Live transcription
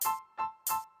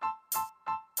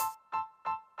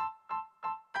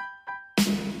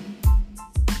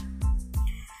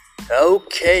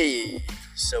Okay,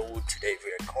 so today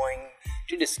we are going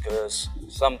to discuss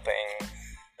something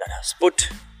that has put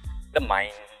the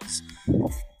minds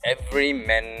of every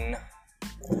man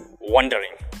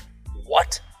wondering,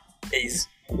 what is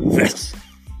this?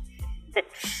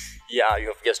 Yeah, you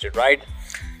have guessed it right.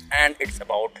 And it's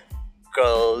about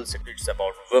girls, it's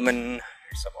about women,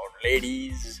 it's about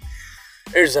ladies,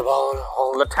 it's about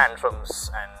all the tantrums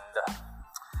and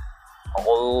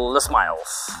all the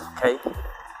smiles. Okay,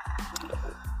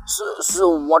 so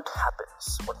what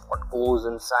happens? What goes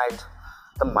inside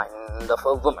the mind of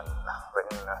a woman when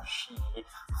she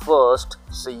first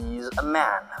sees a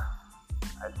man?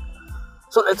 Right?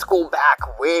 So let's go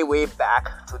back, way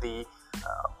back to the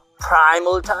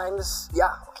primal times.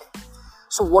 Yeah, okay.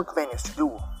 So what men used to do?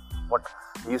 What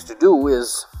they used to do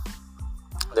is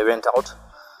they went out to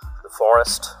the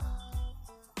forest,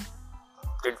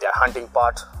 did their hunting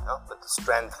part, with the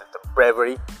strength, with the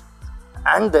bravery,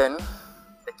 and then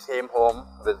they came home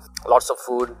with lots of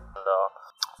food and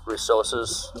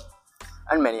resources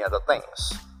and many other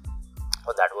things.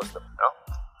 But that was the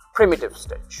primitive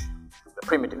stage, the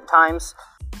primitive times.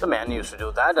 The man used to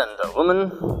do that, and the women,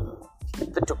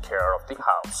 they took care of the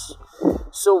house.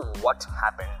 So what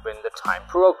happened when the time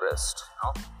progressed?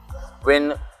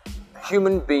 When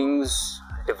human beings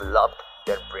developed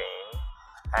their brain,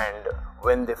 and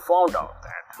when they found out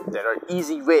that there are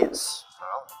easy ways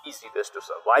to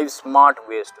survive, smart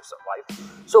ways to survive.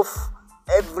 So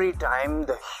every time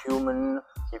the human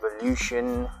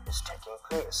evolution is taking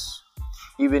place,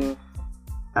 even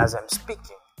as I'm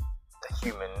speaking, the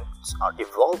humans are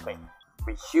evolving.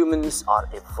 We humans are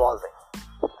evolving.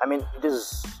 I mean, it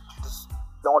is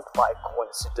not by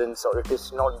coincidence, or it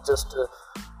is not just a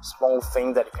small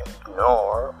thing that you can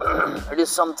ignore. It is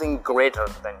something greater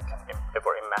than you can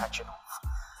ever imagine of.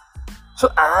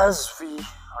 So as we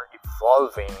are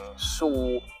evolving,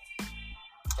 so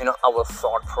our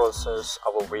thought process,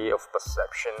 our way of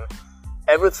perception,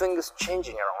 everything is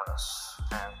changing around us,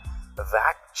 and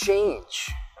that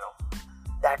change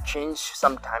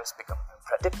sometimes becomes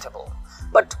unpredictable.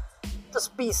 But the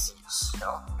species,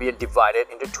 we are divided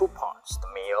into two parts, the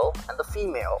male and the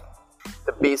female.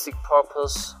 The basic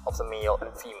purpose of the male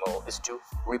and female is to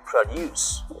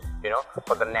reproduce,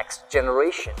 for the next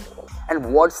generation.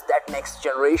 And what's that next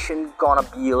generation gonna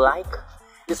be like?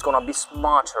 It's gonna be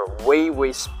smarter,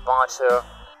 way smarter,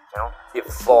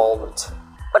 evolved.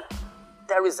 But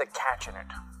there is a catch in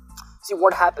it. See,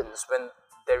 what happens when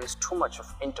there is too much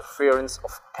of interference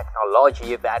of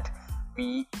technology that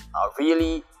we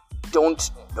really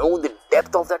don't know the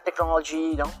depth of that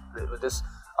technology,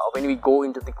 when we go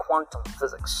into the quantum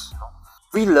physics,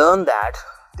 we learn that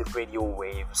the radio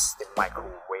waves, the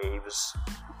microwaves,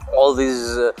 all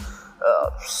these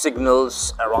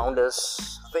signals around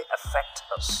us, they affect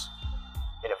us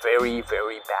in a very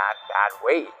bad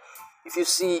way.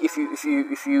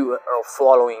 If you are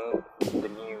following the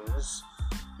news,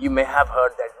 you may have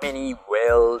heard that many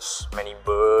whales, many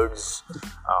birds,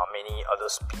 many other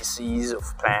species of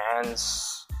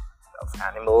plants, of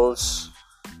animals,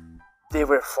 they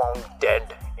were found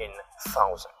dead in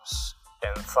thousands,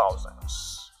 10,000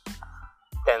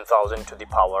 to the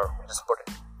power, just put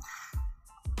it.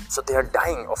 So they are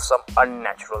dying of some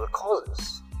unnatural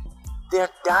causes. They are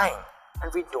dying,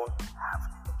 and we don't have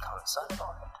any concern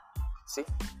about it. See,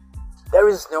 there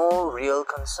is no real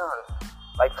concern.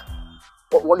 Like,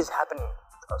 what is happening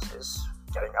with us is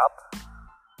getting up,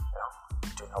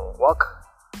 doing our work,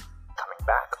 coming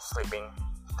back, sleeping,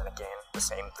 then again the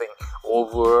same thing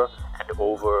over and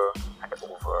over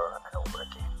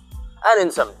again. And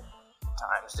in some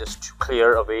times, just to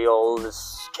clear away all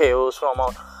this chaos from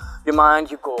your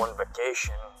mind, you go on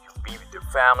vacation, you be with your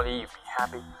family, you be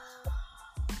happy.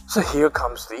 So here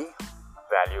comes the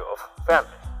value of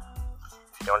family.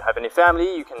 If you don't have any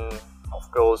family, you can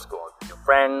of course go out with your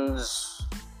friends.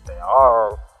 They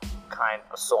are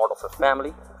a sort of a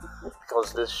family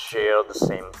because they share the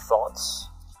same thoughts,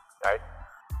 right?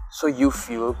 So you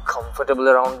feel comfortable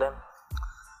around them.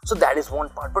 So that is one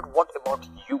part. But what about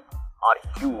you? Are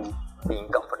you being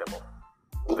comfortable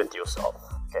with yourself?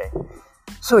 Okay.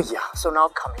 So now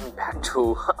coming back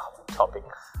to our topic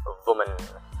of women,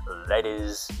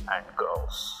 ladies and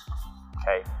girls.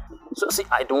 Okay. So see,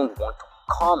 I don't want to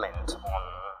comment on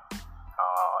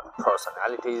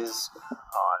personalities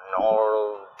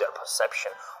nor their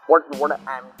perception. What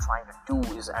I'm trying to do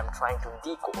is I'm trying to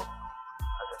decode.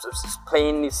 It's just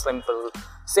plainly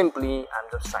simply I'm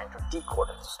just trying to decode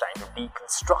it, just trying to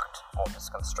deconstruct all this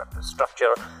constructive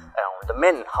structure around the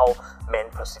men, how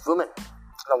men perceive women.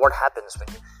 Now what happens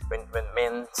when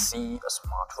men see a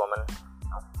smart woman,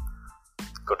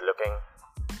 good looking,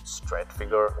 straight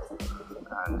figure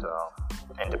and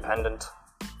independent.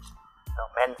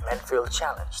 Men feel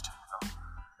challenged.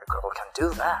 A girl can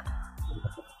do that,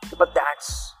 but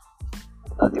that's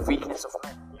the weakness of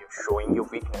men. You're showing your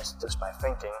weakness just by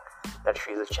thinking that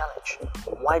she's a challenge.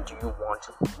 Why do you want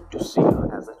to see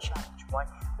her as a challenge?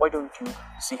 Why don't you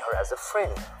see her as a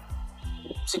friend?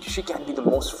 See, she can be the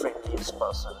most friendliest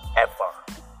person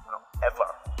ever. Ever.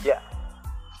 Yeah.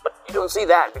 But you don't see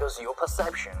that because your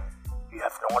perception, you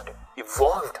have not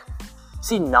evolved.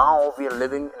 See, now we are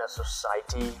living in a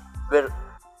society where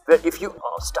if you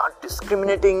start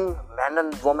discriminating man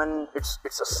and woman, it's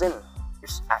a sin.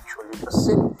 It's actually a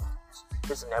sin.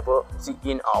 It's never, see,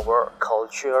 in our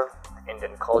culture,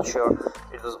 Indian culture,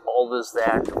 it was always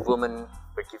that women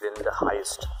were given the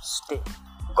highest state.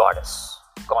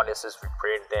 Goddesses, we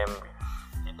prayed them,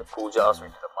 we did the pujas, we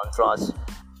did the mantras.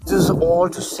 This is all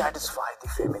to satisfy the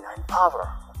feminine power,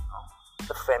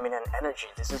 the feminine energy.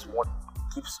 This is what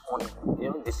keeps on,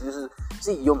 this is,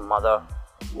 see, your mother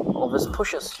always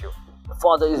pushes you. The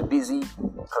father is busy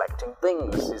collecting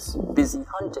things, is busy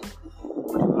hunting.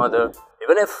 But your mother,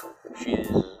 even if she is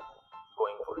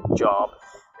going for a job,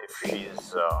 if she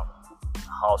is a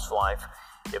housewife,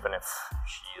 even if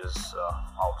she is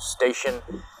out station,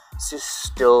 she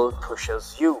still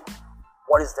pushes you.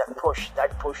 What is that push?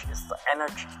 That push is the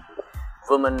energy.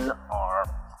 Women are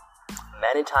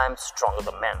many times stronger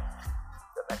than men.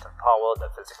 The mental power, the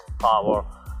physical power,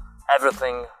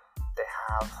 everything, they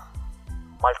have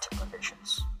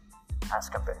multiplications as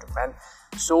compared to men.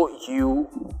 So you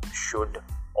should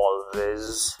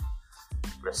always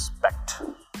respect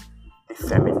the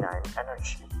feminine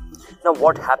energy. Now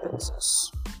what happens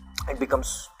is, it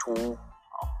becomes too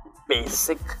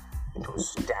basic, too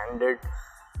standard.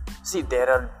 See, there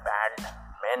are bad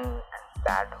men and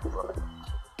bad women.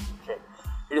 Okay,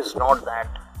 it is not that.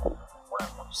 What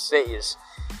I want to say is,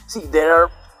 see, there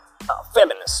are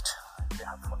feminists. They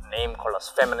have a name called as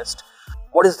feminist.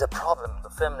 What is the problem? The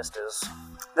feminist is,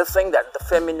 they think that the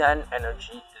feminine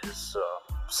energy is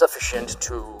sufficient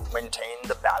to maintain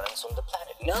the balance on the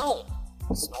planet. No,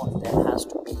 it's not. There has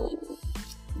to be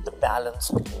the balance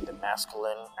between the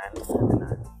masculine and the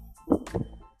feminine.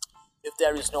 If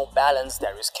there is no balance,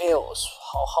 there is chaos.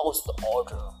 How is the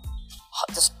order?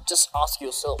 Just ask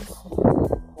yourself,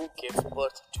 who gave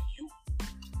birth to you?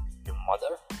 Your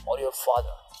mother or your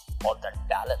father? Or that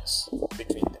balance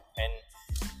between the men,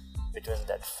 between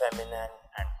that feminine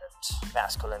and that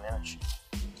masculine energy.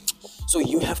 So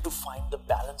you have to find the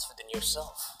balance within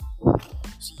yourself.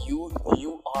 See, you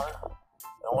are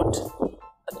not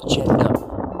a gender.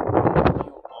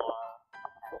 You are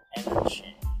an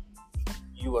energy.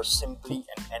 You are simply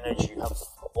an energy. You have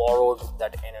borrowed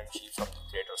that energy from the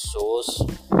greater source.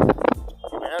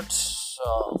 You may not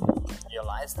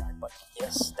realize that, but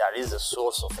yes, there is a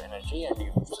source of energy and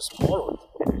you just borrowed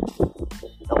the energy.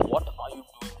 Now what are you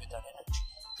doing with that energy?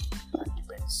 That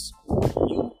depends on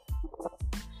you.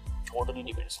 Totally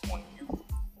depends on you.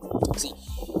 See,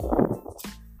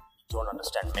 don't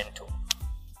understand men too.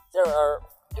 There are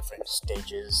different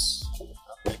stages.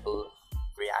 People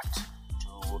react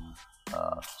to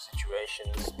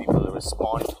situations, people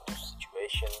respond to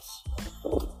situations,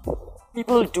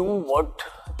 people do what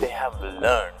they have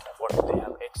learned, what they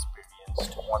have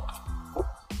experienced, what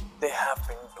they have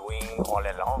been doing all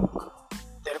along.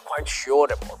 They're quite sure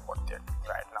about what they're doing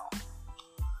right now.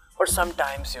 But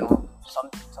sometimes,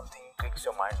 something clicks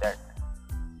your mind that,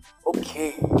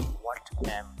 okay, what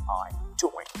am I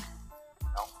doing?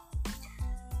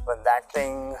 When that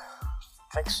thing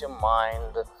clicks your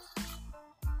mind,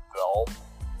 well,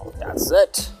 that's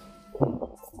it.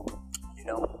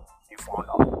 You found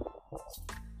out.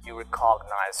 You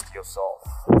recognized yourself.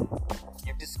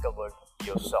 You discovered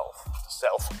yourself.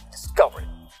 Self-discovery.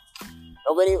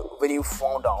 Now, when you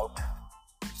found out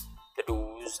the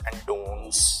do's and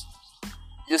don'ts,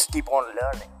 you just keep on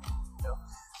learning.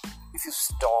 If you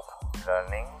stop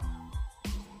learning,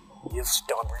 you've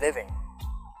stopped living.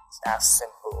 It's as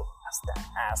simple as that,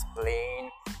 as plain,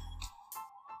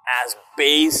 as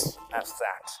base as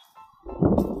that.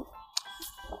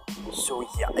 So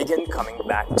yeah, again coming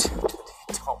back to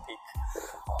the topic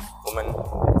of women.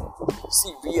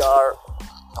 See, we are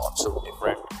not so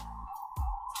different.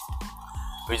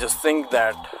 We just think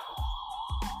that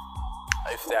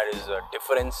if there is a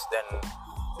difference, then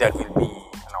there will be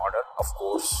an order. Of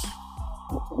course,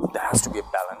 there has to be a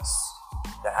balance.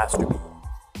 There has to be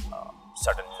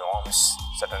certain norms,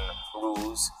 certain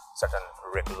rules, certain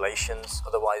regulations.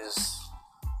 Otherwise,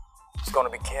 it's gonna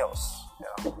be chaos.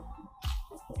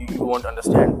 You won't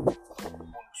understand who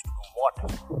needs to do what,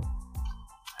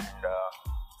 and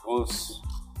rules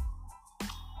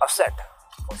are set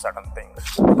for certain things,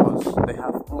 because they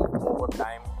have proved over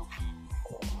time to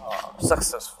be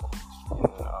successful in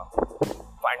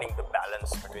finding the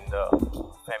balance between the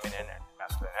feminine and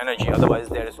masculine energy. Otherwise,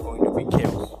 there is going to be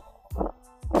chaos.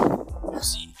 You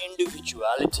see,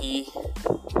 individuality,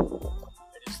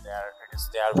 it is there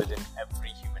within every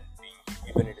human being.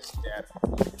 Even it is there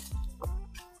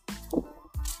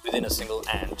within a single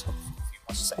ant, you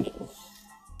must say.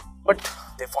 But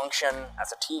they function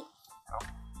as a team.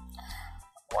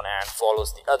 One ant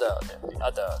follows the other, then the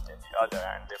other, then the other,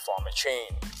 and they form a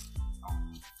chain.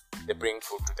 They bring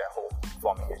food to their home,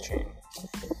 forming a chain.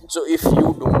 So if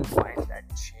you don't find that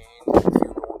chain, if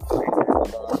you don't find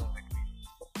that bond between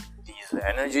these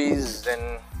energies,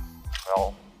 then,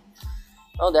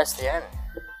 well, that's the end.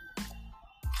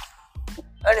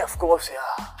 And of course,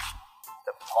 yeah,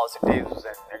 the positives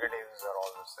and negatives are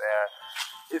always there.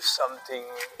 If something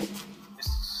is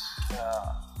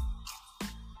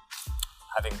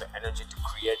having the energy to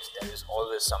create, there is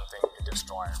always something to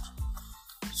destroy it.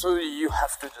 So you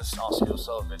have to just ask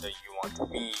yourself whether you want to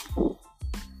be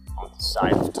on the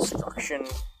side of destruction,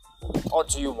 or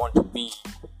do you want to be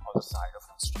on the side of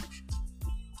construction.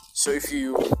 So if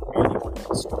you really want to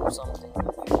construct something,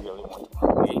 if you really want to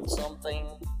create something,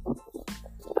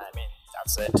 I mean,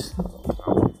 that's it.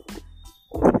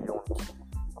 You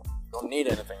don't need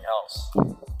anything else.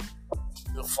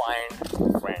 You'll find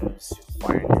friends, you'll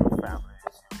find your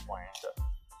families, you'll find the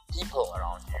people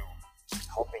around you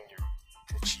helping you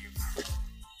to achieve.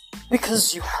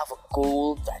 Because you have a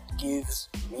goal that gives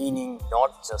meaning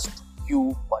not just to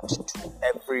you, but to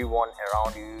everyone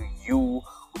around you, you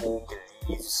who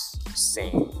believes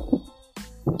same,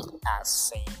 as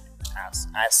simple,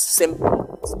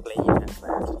 as plain as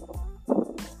that.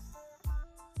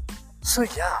 So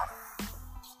yeah,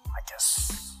 I guess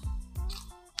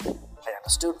I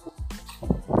understood.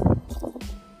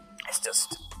 It's just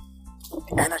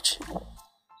the energy.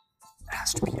 There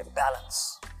has to be a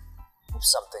balance. If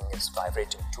something is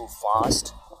vibrating too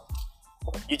fast,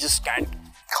 you just can't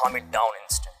calm it down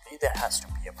instantly. There has to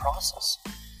be a process.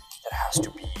 There has to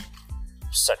be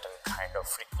certain kind of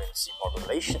frequency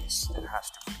modulations. There has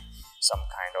to be some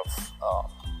kind of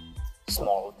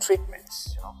small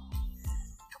treatments,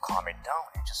 to calm it down.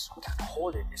 You just can't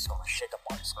hold it. It's gonna shake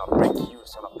apart. It's gonna break you.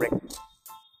 It's gonna break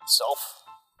itself.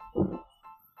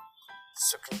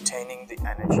 So containing the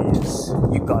energy is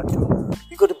you got to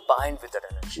bind with that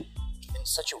energy in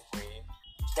such a way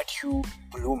that you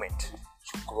bloom it,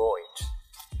 you grow it.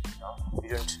 You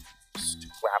don't just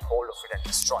grab hold of it and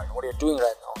destroy it. What you're doing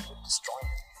right now, you're destroying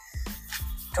it.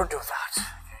 Don't do that.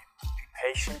 Okay? Be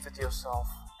patient with yourself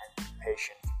and be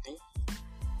patient with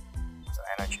the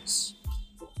energies.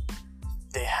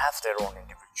 They have their own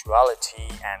individuality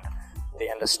and they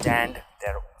understand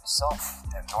their own self.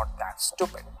 They're not that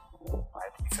stupid.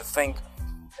 Right? If you think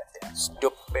that they are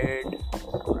stupid, they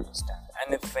don't understand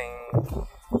anything,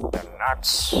 they're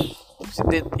nuts. So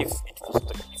if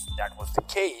that was the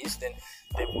case, then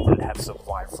they wouldn't have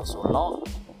survived for so long.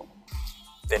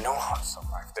 They know how to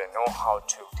survive. They know how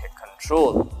to take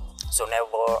control. So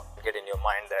never get in your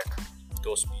mind that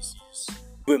those species,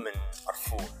 women, are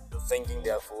fool. You're thinking they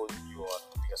are fool. You are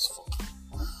the biggest fool.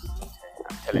 Okay,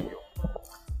 I'm telling you,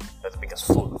 they're the biggest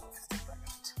fool.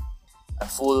 A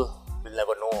fool will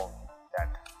never know that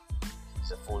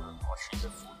he's a fool or she's a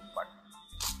fool, but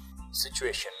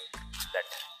situation let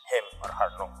him or her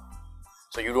know.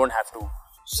 So you don't have to,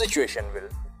 situation will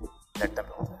let them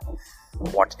know that.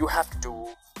 What you have to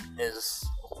do is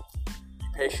be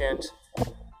patient.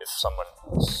 If someone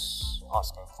is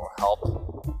asking for help,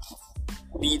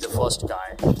 be the first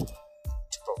guy to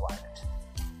provide it.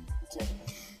 Okay?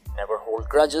 Never hold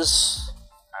grudges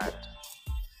and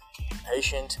be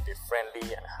patient, be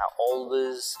friendly, and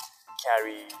always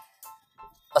carry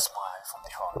a smile from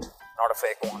the heart, not a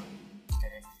fake one.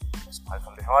 Okay? A smile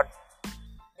from the heart.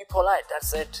 Be polite,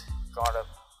 that's it. Gotta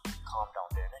calm down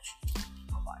the energy.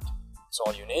 Alright. That's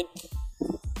all you need.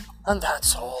 And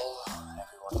that's all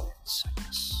everyone needs, I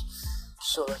guess.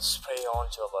 So let's pray on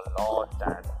to our Lord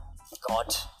that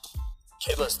God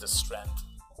give us the strength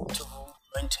to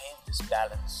maintain this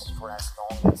balance for as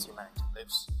long as humanity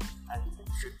lives, and it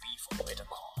should be for the better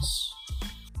cause.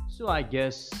 So I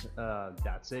guess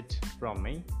that's it from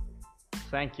me.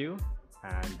 Thank you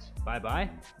and bye bye.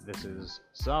 This is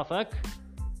Safak.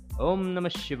 Om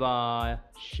Namah Shivaya.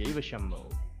 Shiva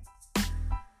Shambho.